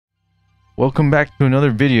Welcome back to another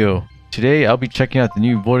video. Today I'll be checking out the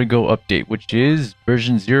new Voidigo update, which is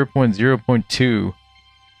version 0.0.2.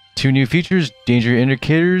 Two new features, danger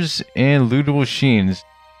indicators and lootable sheens.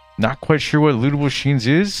 Not quite sure what lootable sheens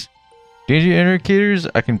is. Danger indicators,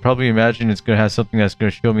 I can probably imagine it's going to have something that's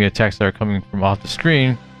going to show me attacks that are coming from off the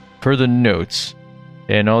screen per the notes.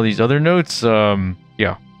 And all these other notes,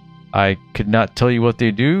 yeah, I could not tell you what they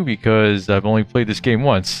do because I've only played this game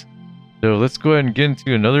once. So let's go ahead and get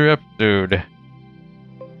into another episode.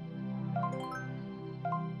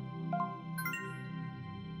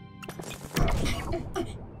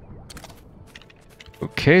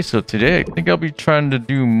 Okay, so today I think I'll be trying to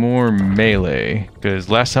do more melee, because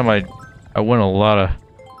last time I went a lot of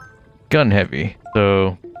gun heavy.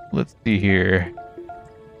 So let's see here.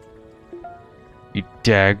 Be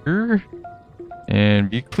dagger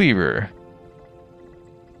and be cleaver.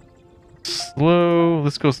 Slow.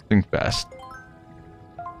 Let's go something fast.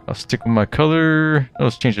 I'll stick with my color. Oh,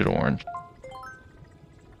 let's change it to orange.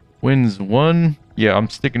 Wins 1. Yeah, I'm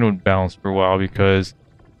sticking with balance for a while because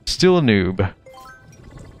still a noob.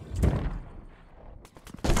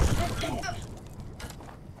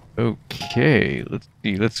 Okay, let's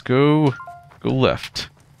see. Let's go left.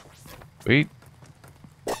 Wait.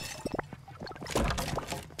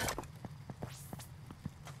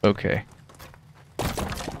 Okay.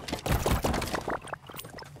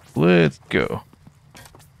 Let's go.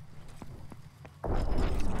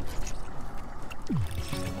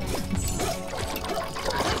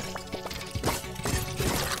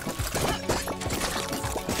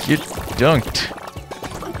 Get dunked.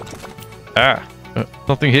 Ah,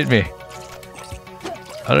 something hit me.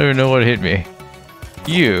 I don't even know what hit me.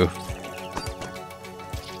 You.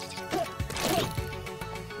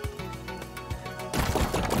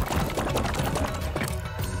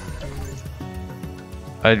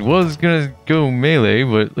 I was gonna go melee,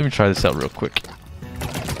 but let me try this out real quick.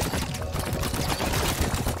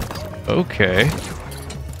 Okay.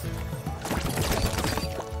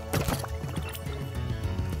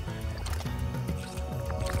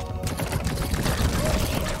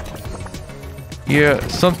 Yeah,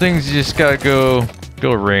 some things you just gotta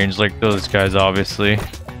go range, like those guys, obviously.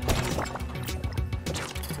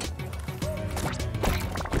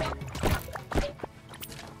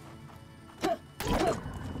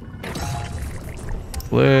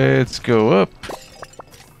 Let's go up.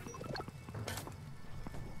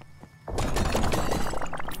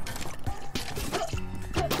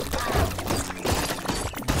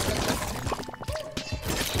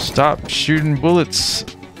 Stop shooting bullets.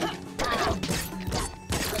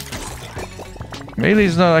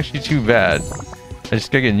 Melee's not actually too bad. I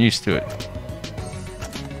just gotta get used to it.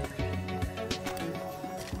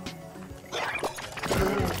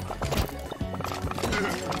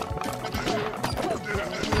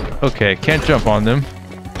 Okay, can't jump on them.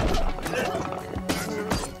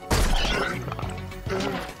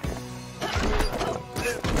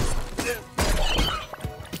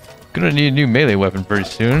 Gonna need a new melee weapon pretty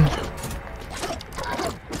soon.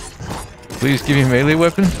 Please give me a melee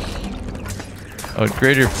weapon. I would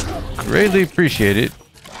greatly appreciate it.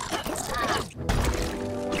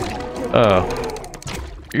 Oh.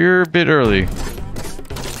 You're a bit early.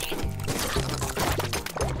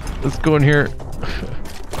 Let's go in here.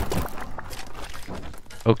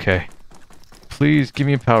 Okay. Please give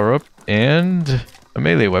me a power up and a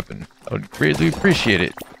melee weapon. I would greatly appreciate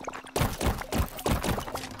it.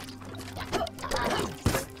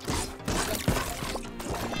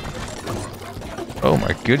 Oh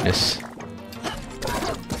my goodness.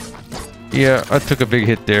 Yeah, I took a big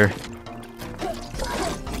hit there.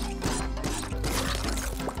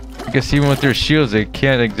 I guess even with their shields, they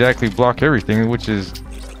can't exactly block everything, which is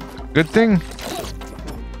a good thing.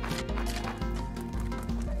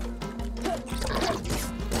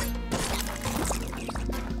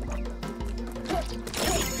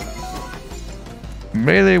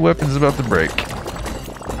 Melee weapon's about to break.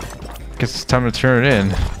 Guess it's time to turn it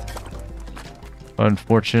in.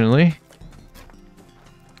 Unfortunately.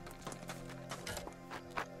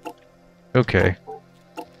 Okay.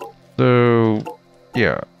 So,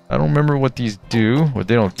 yeah. I don't remember what these do. What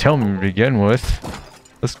they don't tell me to begin with.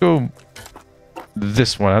 Let's go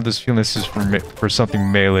this one. I have this feeling this is for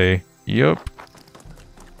something melee. Yup.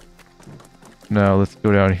 Now let's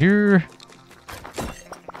go down here.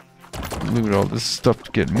 Loot all this stuff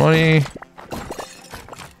to get money.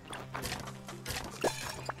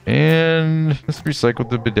 And let's recycle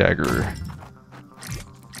the dagger.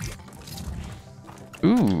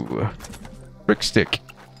 Ooh. Brick stick.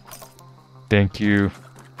 Thank you.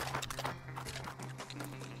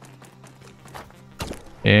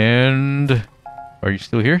 And are you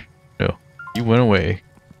still here? No. You went away.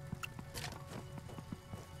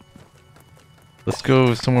 Let's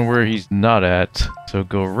go somewhere where he's not at. So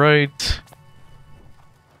go right.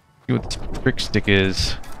 See what this brick stick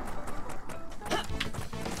is.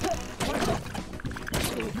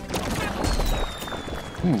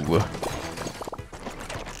 Ooh.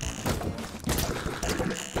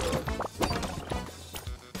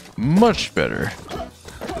 Much better.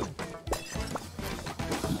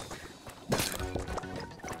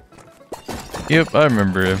 Yep, I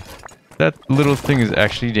remember him. That little thing is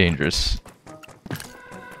actually dangerous.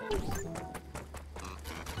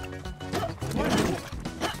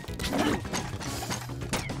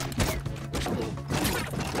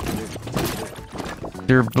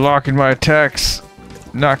 They're blocking my attacks.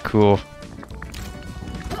 Not cool.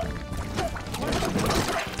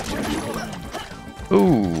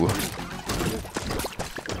 Ooh.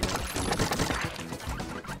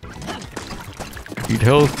 Need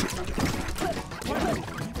health.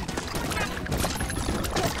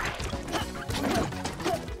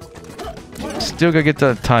 Still gotta get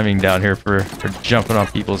the timing down here for jumping on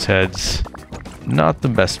people's heads. Not the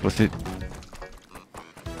best with it.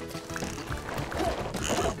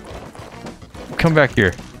 Come back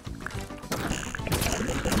here.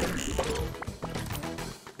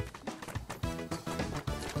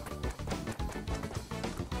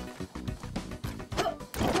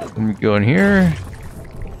 Let me go in here.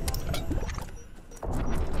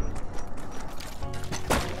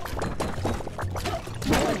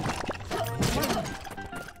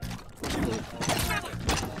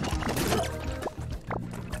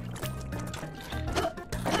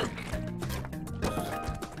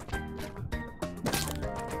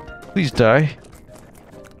 Please die.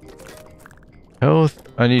 Health.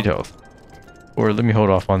 I need health. Or let me hold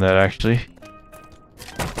off on that actually.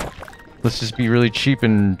 Let's just be really cheap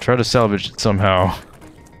and try to salvage it somehow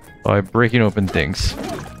by breaking open things.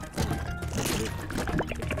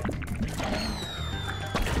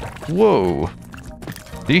 Whoa.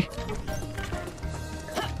 See?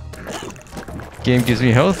 Game gives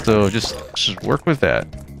me health, so just work with that.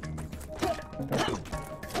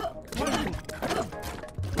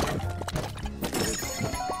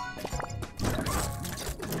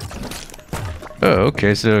 Oh,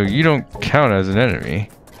 okay, so you don't count as an enemy.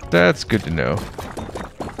 That's good to know.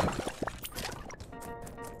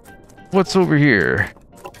 What's over here?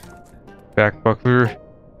 Back buckler,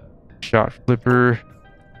 shot flipper,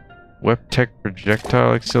 Webtech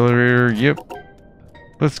projectile accelerator. Yep.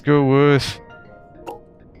 Let's go with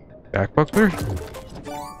back buckler.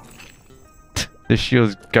 The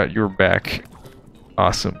shield's got your back.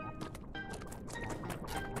 Awesome.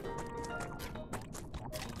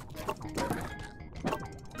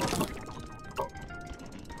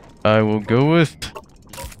 I will go with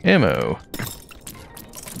ammo.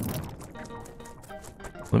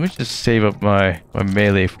 Let me just save up my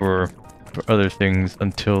melee for other things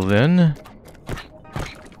until then.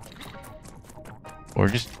 Or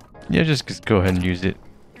just go ahead and use it.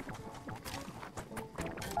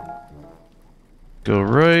 Go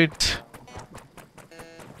right.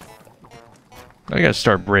 I gotta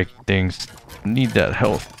start breaking things. Need that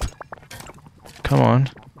health. Come on.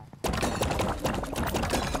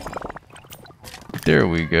 There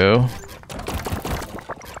we go.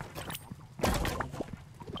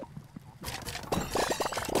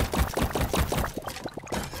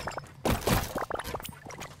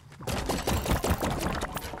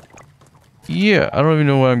 Yeah, I don't even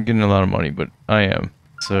know why I'm getting a lot of money, but I am.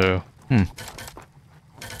 So,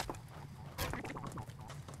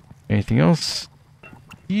 Anything else?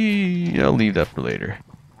 Yeah, I'll leave that for later.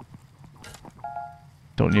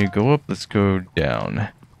 Don't need to go up, let's go down.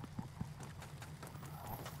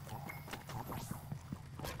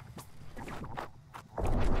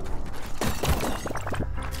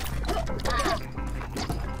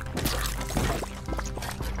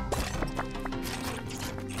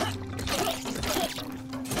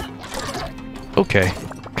 Okay,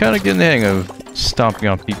 kind of getting the hang of stomping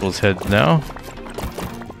on people's heads now.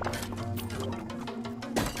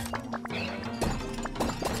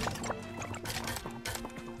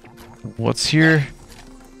 What's here?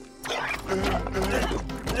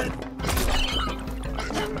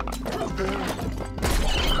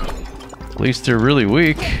 At least they're really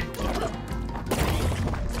weak.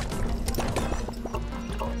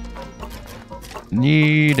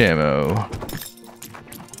 Need ammo.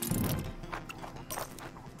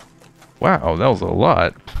 Wow, that was a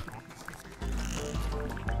lot.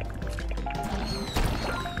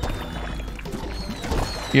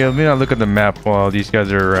 Yeah, let me not look at the map while these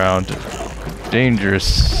guys are around.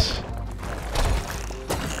 Dangerous.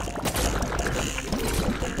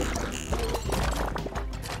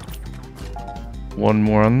 One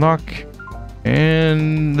more unlock.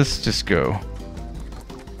 And let's just go.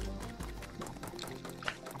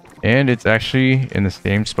 And it's actually in the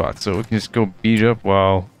same spot. So we can just go beat it up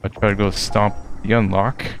while I try to go stomp the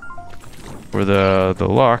unlock. For the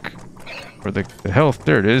lock. For the health.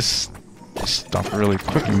 There it is. Just stomp it really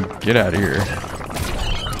quick and get out of here.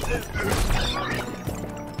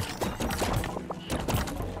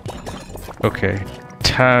 Okay.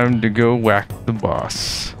 Time to go whack the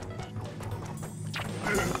boss.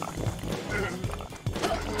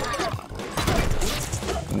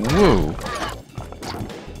 Whoa.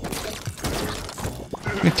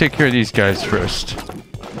 Let me take care of these guys first.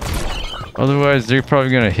 Otherwise, they're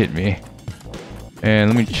probably gonna hit me. And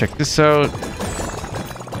let me check this out.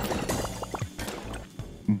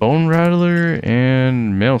 Bone Rattler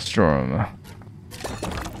and Maelstrom.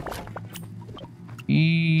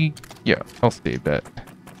 Yeah, I'll save that.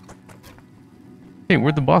 Hey,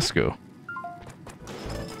 where'd the boss go?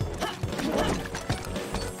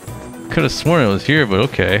 Could have sworn it was here, but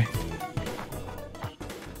okay.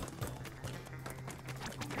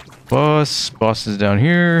 Boss is down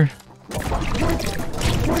here.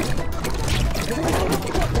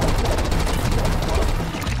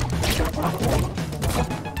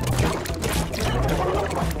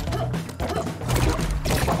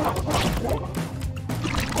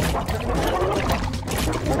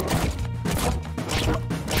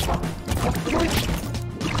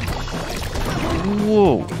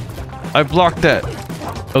 Whoa. I blocked that.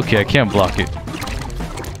 Okay, I can't block it.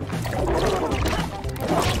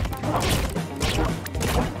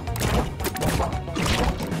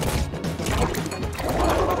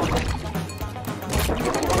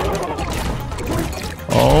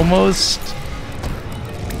 Almost.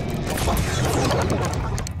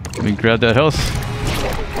 Let me grab that health.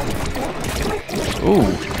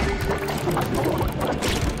 Ooh.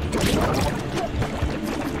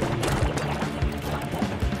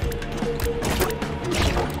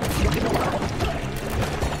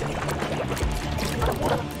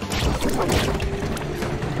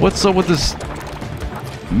 What's up with this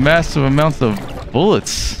massive amounts of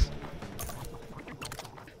bullets?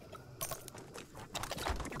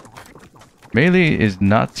 Melee is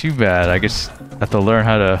not too bad. I guess I have to learn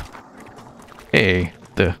how to... Hey,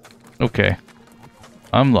 okay.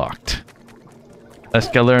 I'm locked. I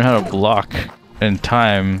just gotta learn how to block and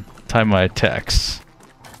time my attacks.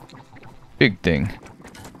 Big thing.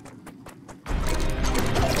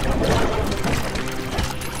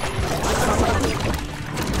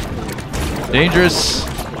 Dangerous.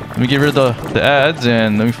 Let me get rid of the ads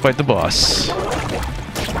and let me fight the boss.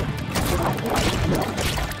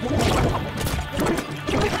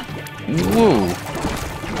 Whoa.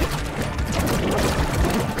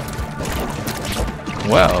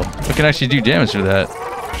 Wow. I can actually do damage to that.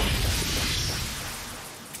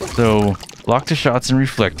 So, block the shots and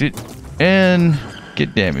reflect it. And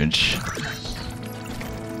get damage.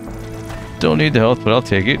 Don't need the health, but I'll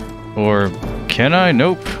take it. Or can I?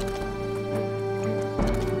 Nope.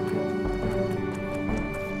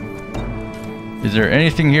 Is there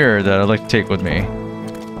anything here that I'd like to take with me?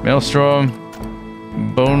 Maelstrom,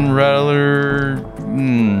 Bone Rattler.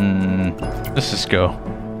 Let's just go.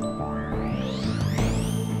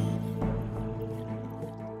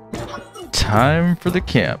 Time for the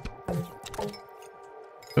camp.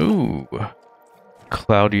 Ooh.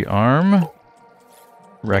 Cloudy Arm.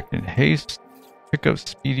 Arachnid Haste. Pick up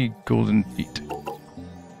Speedy Golden Feet.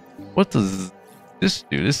 What does this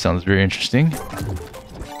do? This sounds very interesting.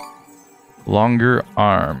 Longer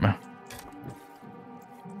arm.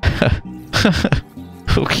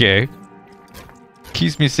 Okay.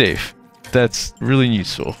 Keeps me safe. That's really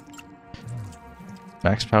useful.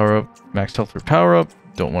 Max power up. Max health for power up.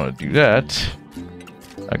 Don't want to do that.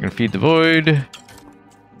 I can feed the void.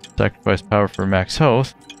 Sacrifice power for max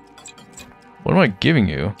health. What am I giving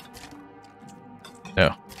you?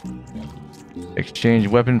 No. Exchange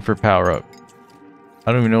weapon for power up.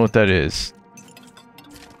 I don't even know what that is.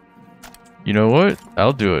 You know what?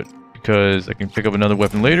 I'll do it. Because I can pick up another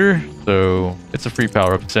weapon later. So, it's a free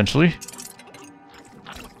power-up, essentially.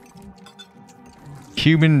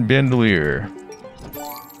 Human Bandolier.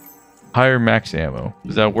 Higher max ammo.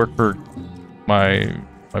 Does that work for my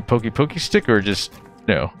pokey stick, or just...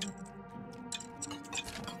 No.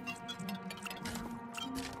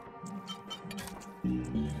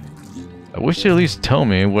 I wish they at least tell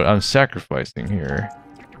me what I'm sacrificing here.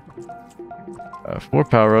 4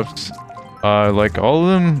 power-ups. I like all of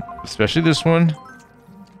them, especially this one.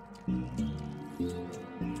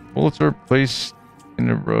 Bullets are placed in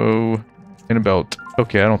a row in a belt.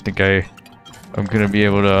 Okay, I don't think I'm gonna be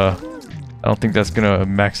able to I don't think that's gonna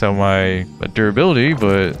max out my durability,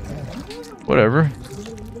 but whatever.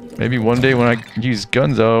 Maybe one day when I use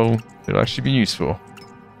guns, it'll actually be useful.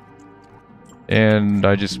 And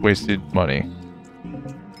I just wasted money.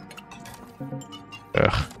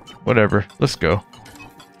 Ugh, whatever. Let's go.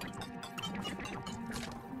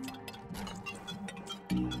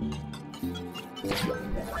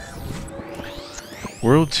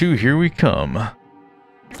 World 2, here we come.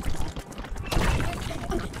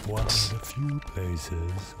 One of the few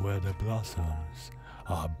places where the blossoms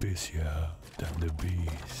are busier than the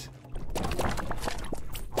bees.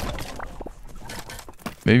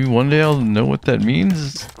 Maybe one day I'll know what that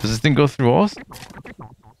means. Does this thing go through walls?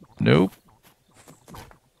 Nope.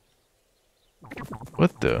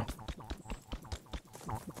 What the?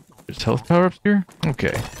 There's health power-ups here?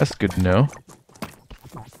 Okay, that's good to know.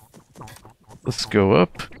 Let's go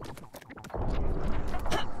up.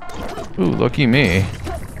 Ooh, lucky me.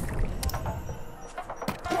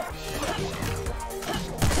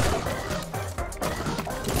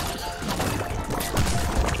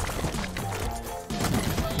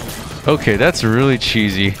 Okay, that's really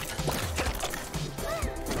cheesy.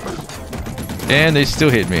 And they still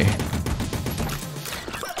hit me.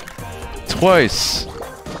 Twice.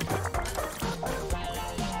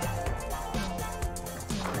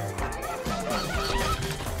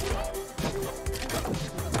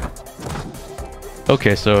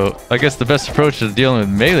 Okay, so I guess the best approach to dealing with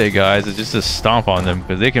melee guys is just to stomp on them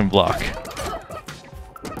because they can block.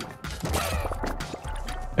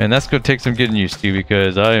 And that's going to take some getting used to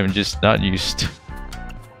because I am just not used.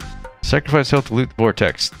 Sacrifice health to loot the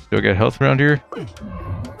vortex. Do I get health around here?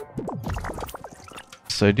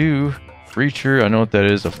 Yes, I do. Breacher, I know what that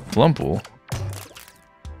is. A flumple.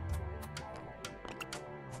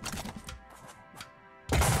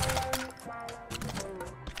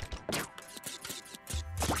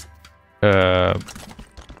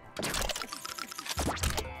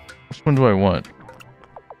 Which one do I want?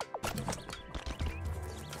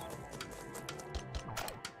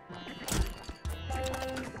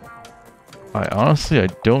 I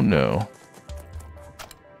don't know.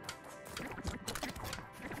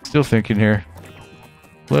 Still thinking here.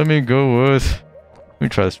 Let me go with... Let me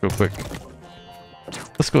try this real quick.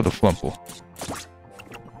 Let's go with the flumple.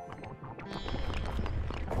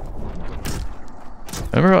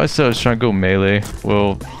 Remember how I said I was trying to go melee?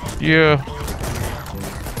 Well, yeah.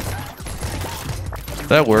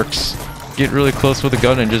 That works. Get really close with a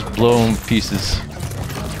gun and just blow them to pieces.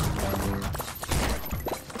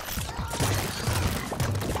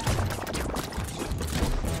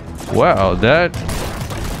 Wow, that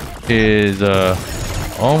is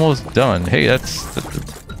almost done. Hey,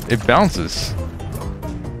 it bounces.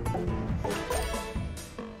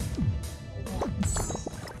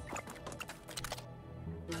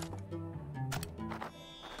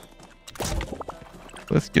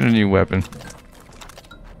 Let's get a new weapon.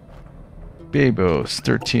 Babos,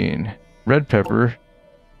 13. Red pepper.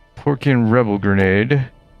 Porkin rebel grenade.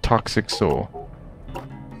 Toxic soul.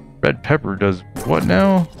 Red pepper does what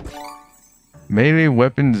now? Melee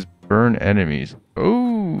weapons burn enemies.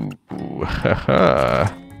 Oh, haha.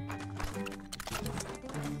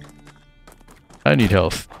 I need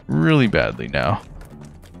health really badly now.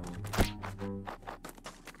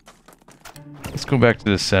 Let's go back to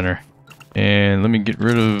the center. And let me get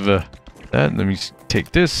rid of that. Let me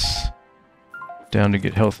take this down to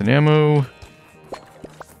get health and ammo.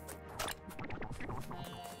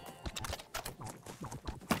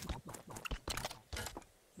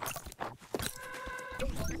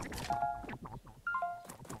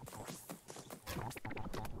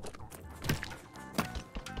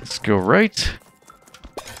 Let's go right.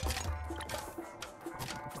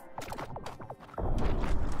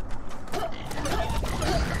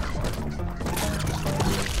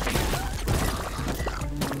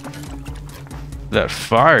 That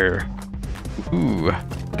fire. Ooh.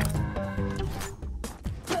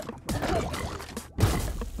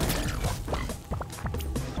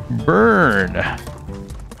 Burn.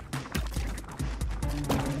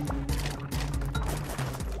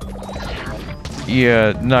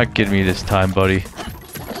 Yeah, not getting me this time, buddy.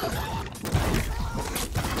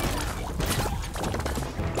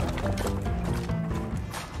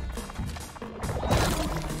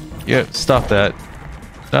 Yeah, stop that.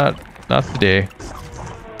 Not today.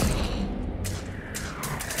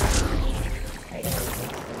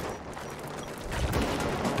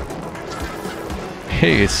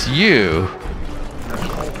 Hey, it's you.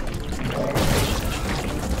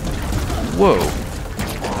 Whoa.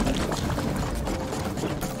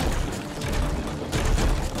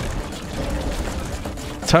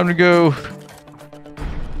 Time to go.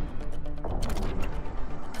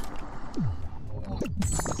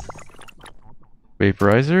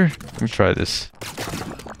 Vaporizer. Let me try this.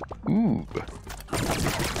 Ooh.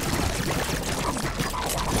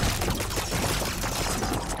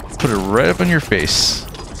 Put it right up on your face.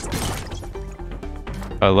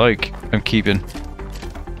 I'm keeping.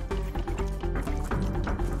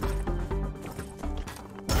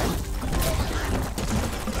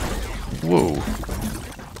 Whoa.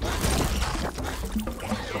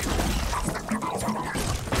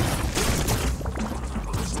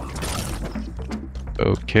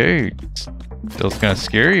 Okay. Still kind of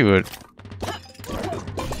scary, but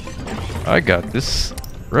I got this.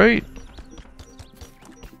 Right?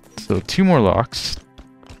 So 2 more locks.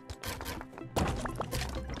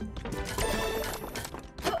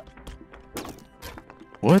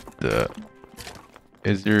 What the?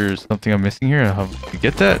 Is there something I'm missing here? How to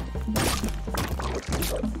get that?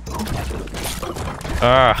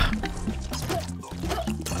 Ah!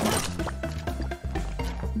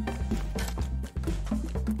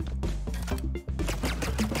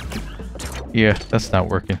 Yeah, that's not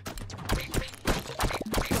working.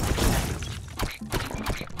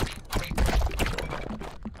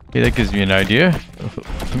 Okay, that gives me an idea.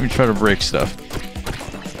 Let me try to break stuff.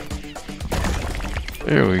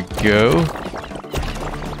 There we go.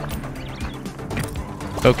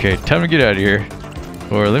 Okay, time to get out of here.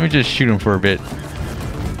 Or let me just shoot him for a bit.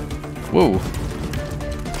 Whoa.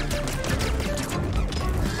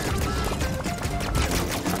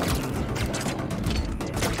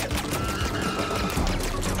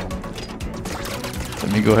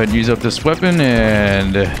 Let me go ahead and use up this weapon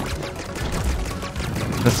and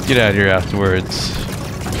let's get out of here afterwards.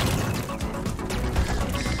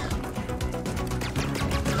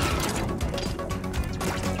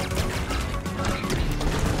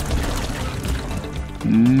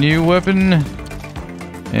 New weapon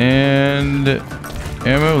and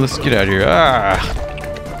ammo. Let's get out of here.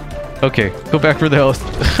 Ah! Okay, go back for the health.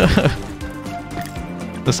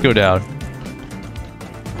 Let's go down.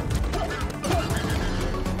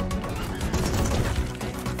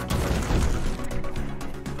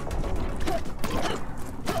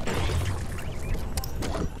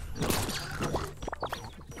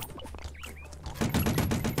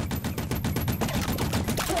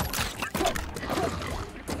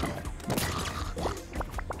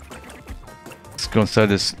 Go inside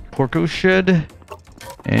this Porco shed,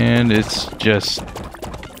 and it's just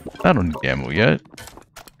I don't need ammo yet.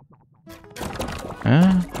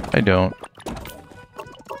 I don't.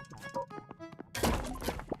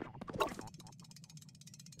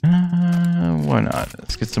 Why not?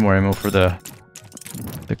 Let's get some more ammo for the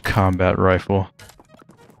combat rifle.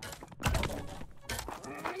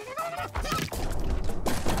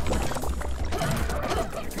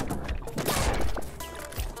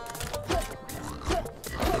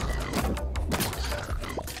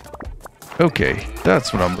 Okay,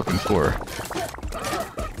 that's what I'm looking for.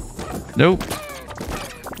 Nope.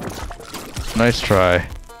 Nice try.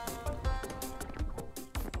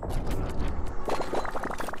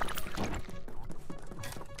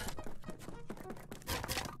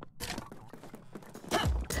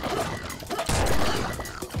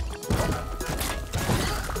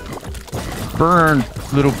 Burn,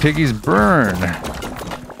 little piggies, burn.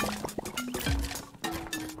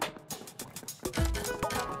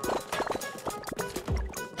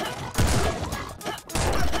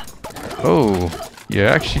 Oh, you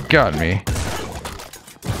actually got me.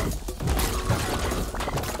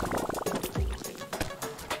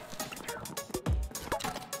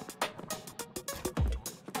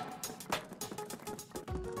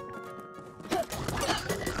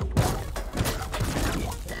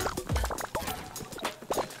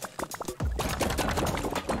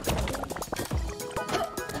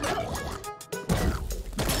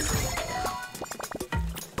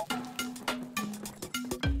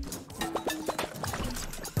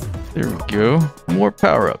 There we go. More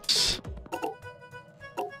power-ups.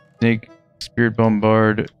 Snake, Spirit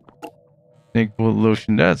Bombard, Snake Bullet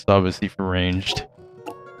Lotion. That's obviously for ranged.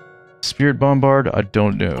 Spirit Bombard, I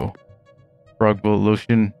don't know. Frog Bullet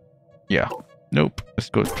Lotion. Yeah. Nope. Let's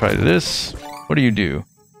go try this. What do you do?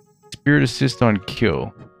 Spirit Assist on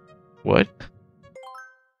Kill. What?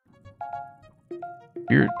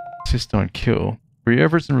 Spirit Assist on Kill. For your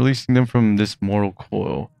efforts in releasing them from this mortal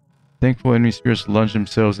coil. Thankful enemy spirits launch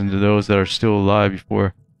themselves into those that are still alive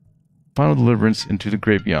before final deliverance into the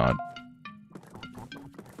great beyond.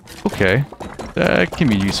 Okay, that can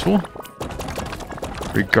be useful,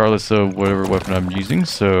 regardless of whatever weapon I'm using,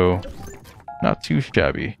 so not too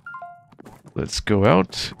shabby. Let's go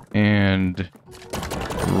out and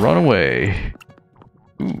run away.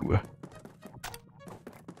 Ooh.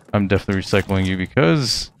 I'm definitely recycling you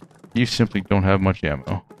because You simply don't have much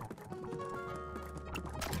ammo.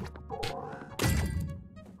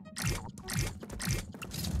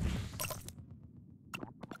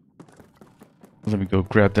 Let me go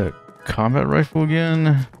grab that combat rifle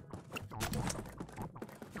again.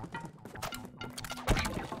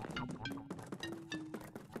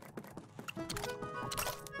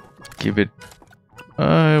 Give it...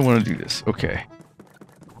 I want to do this. Okay.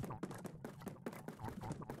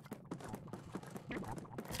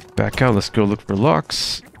 Back out. Let's go look for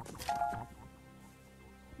locks.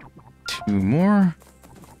 2 more.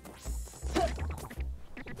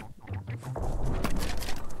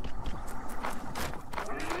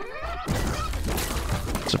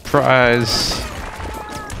 Surprise!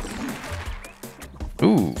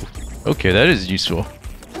 Ooh, okay, that is useful.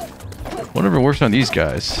 Whatever works on these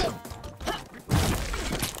guys.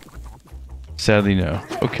 Sadly, no.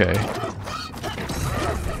 Okay.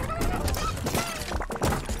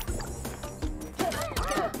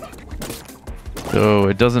 So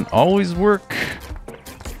it doesn't always work.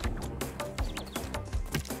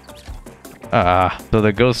 So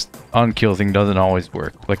the ghost on kill thing doesn't always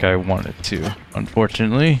work like I want it to.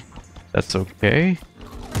 Unfortunately, that's okay.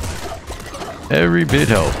 Every bit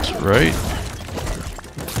helps, right?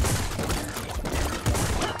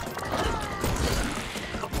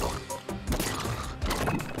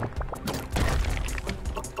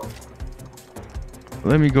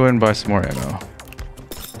 Let me go ahead and buy some more ammo.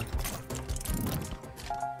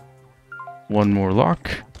 1 more lock.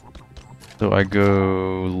 So I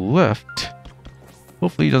go left.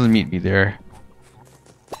 Hopefully he doesn't meet me there.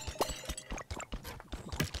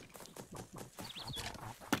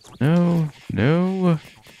 No, no.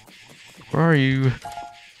 Where are you?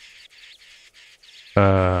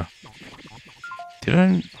 Did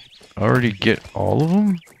I already get all of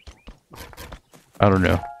them? I don't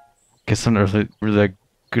know. Guess I'm not really that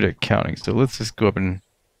good at counting. So let's just go up and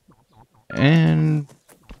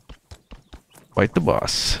fight the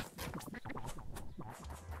boss.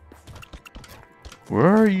 Where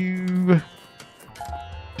are you?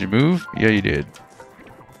 Did you move? Yeah, you did.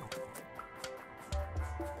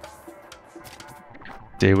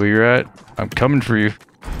 Stay where you're at. I'm coming for you.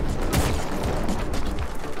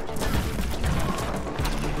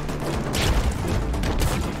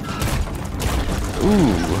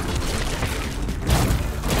 Ooh.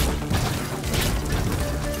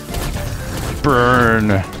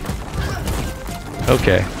 Burn.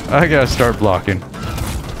 Okay, I gotta start blocking.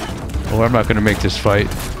 Oh, I'm not gonna make this fight.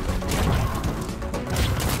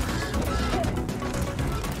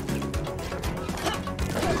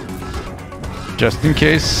 Just in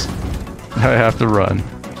case I have to run.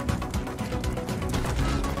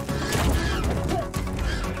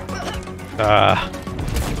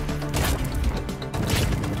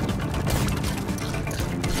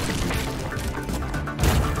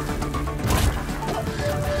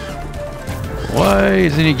 Why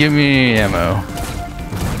isn't he giving me any ammo?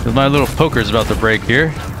 Because my little poker's about to break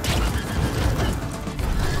here.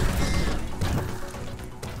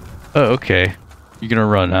 Oh, okay. You're gonna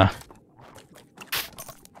run, huh?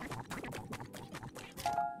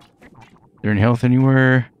 Is there any health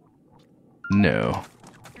anywhere? No.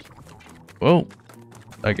 Well,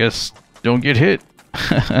 I guess don't get hit.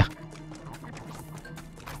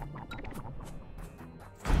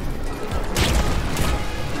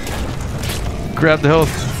 Grab the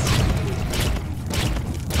health.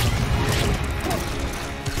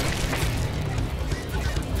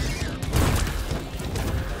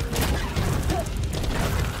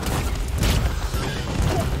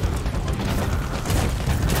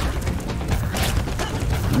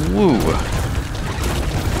 Woo.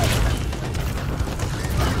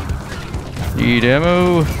 Need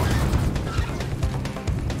ammo.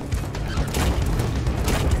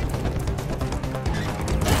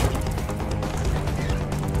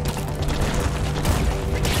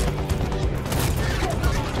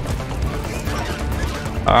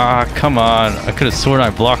 Ah, come on. I could have sworn I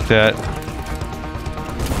blocked that.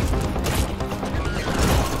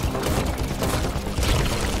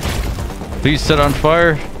 Please set on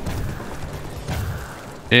fire.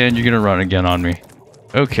 And you're gonna run again on me.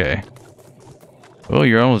 Okay. Well,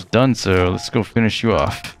 you're almost done, so let's go finish you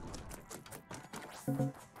off.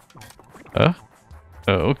 Huh?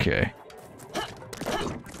 Oh, okay.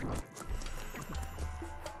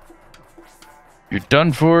 You're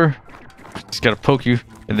done for. Just gotta poke you,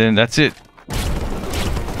 and then that's it.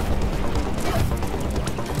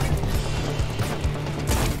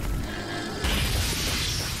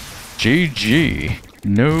 GG.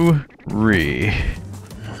 No re.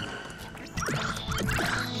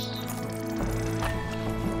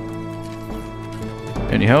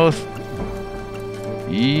 Any health?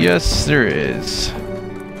 Yes, there is. Is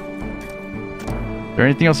there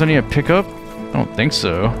anything else I need to pick up? I don't think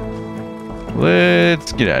so.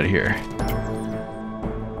 Let's get out of here.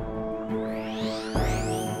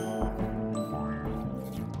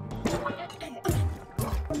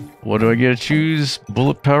 What do I get to choose?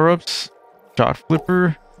 Bullet power-ups, shot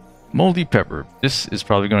flipper, moldy pepper. This is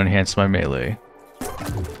probably going to enhance my melee.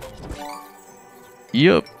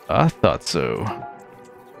 Yep, I thought so.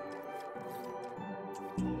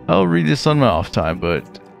 I'll read this on my off time,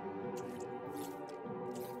 but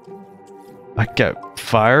I got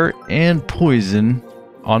fire and poison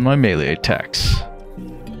on my melee attacks.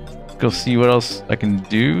 Let's go see what else I can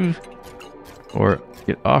do or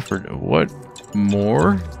get offered. What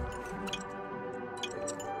more?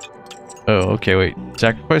 Oh, okay, wait.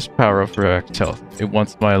 Sacrifice power up for X health. It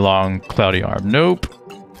wants my long, cloudy arm. Nope.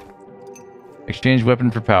 Exchange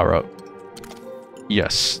weapon for power up.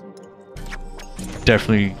 Yes.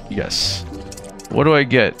 Definitely yes. What do I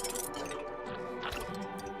get?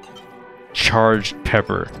 Charged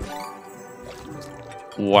pepper.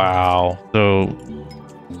 Wow. So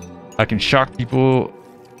I can shock people.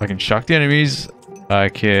 I can shock the enemies. I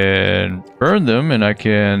can burn them and I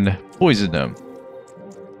can poison them.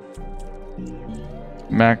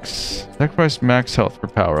 Max. Sacrifice max health for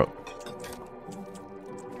power up.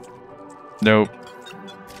 Nope.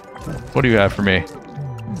 What do you have for me?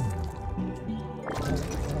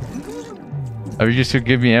 If you just could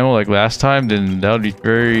give me ammo like last time, then that would be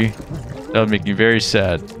very... That would make me very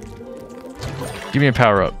sad. Give me a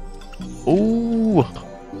power up. Ooh.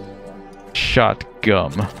 Shot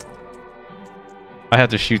gum. I have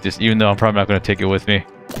to shoot this, even though I'm probably not going to take it with me.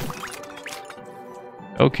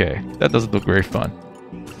 Okay, that doesn't look very fun.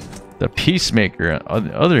 The Peacemaker, on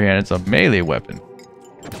the other hand, it's a melee weapon.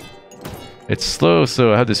 It's slow,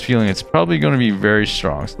 so I have this feeling it's probably going to be very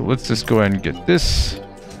strong. So let's just go ahead and get this.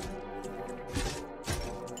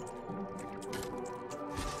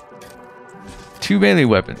 Two melee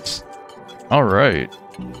weapons. Alright.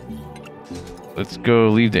 Let's go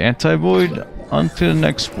leave the anti-void onto the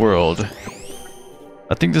next world.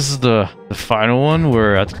 I think this is the final one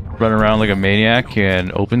where I have to run around like a maniac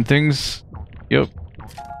and open things. Yep.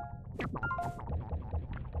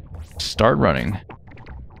 Start running.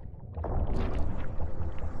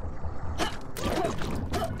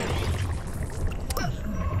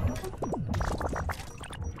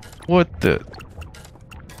 What the?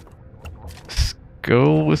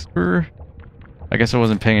 Skull Whisperer? I guess I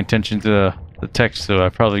wasn't paying attention to the text, so I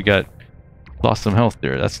probably lost some health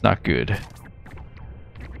there. That's not good.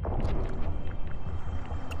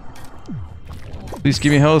 Please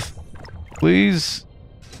give me health. Please.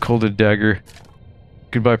 Colded Dagger.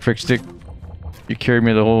 Goodbye, Prick Stick. You carried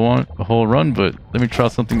me the whole run, but let me try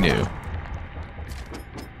something new.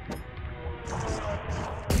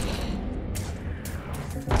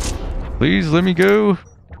 Please let me go.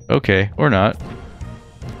 Okay, or not.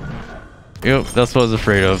 Yep, that's what I was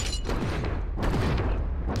afraid of.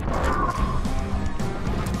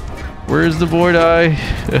 Where's the Void Eye?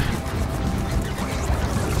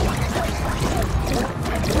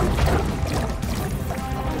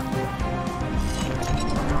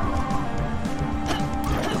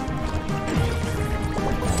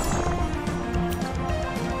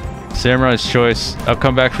 Samurai's choice. I'll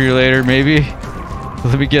come back for you later, maybe.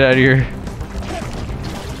 Let me get out of here.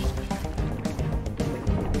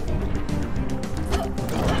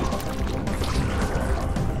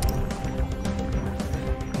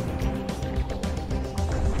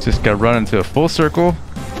 Just gotta run into a full circle.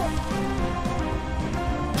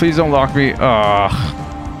 Please don't lock me. Ah.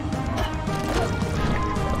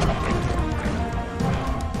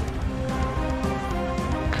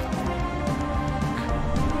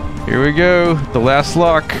 Here we go, the last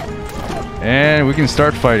lock, and we can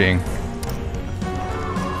start fighting.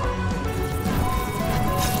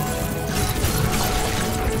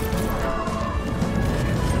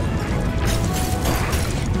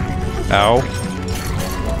 Ow.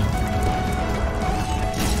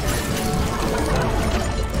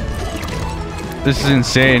 This is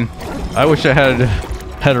insane. I wish I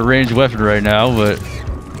had a ranged weapon right now, but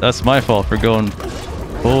that's my fault for going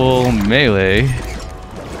full melee.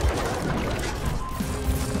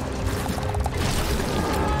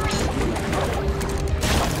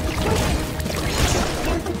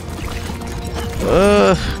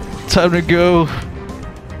 Time to go.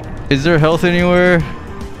 Is there health anywhere?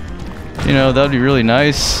 You know, that'd be really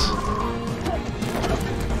nice.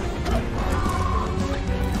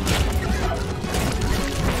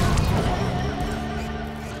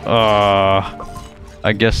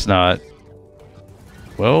 I guess not.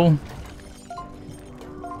 Well,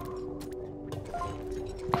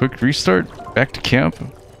 quick restart. Back to camp.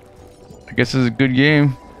 I guess it's a good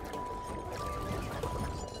game.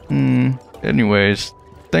 Anyways,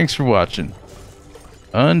 thanks for watching.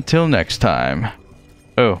 Until next time.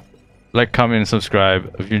 Oh, like, comment, and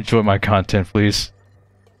subscribe if you enjoy my content, please.